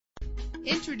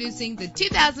Introducing the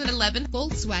 2011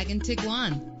 Volkswagen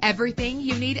Tiguan. Everything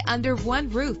you need under one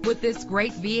roof with this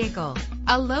great vehicle.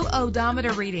 A low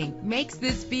odometer reading makes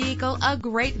this vehicle a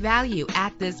great value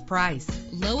at this price.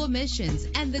 Low emissions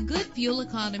and the good fuel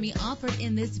economy offered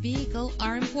in this vehicle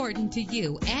are important to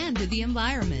you and to the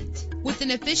environment. With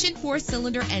an efficient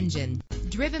 4-cylinder engine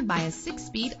driven by a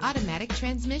 6-speed automatic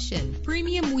transmission,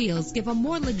 premium wheels give a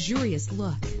more luxurious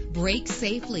look. Brake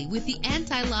safely with the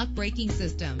anti-lock braking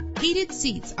system. Heated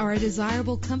seats are a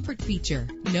desirable comfort feature.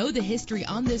 Know the history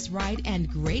on this ride and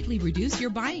greatly reduce your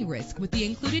buying risk with the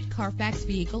included Carfax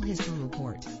Vehicle History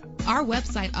Report. Our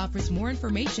website offers more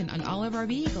information on all of our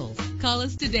vehicles. Call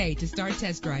us today to start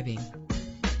test driving.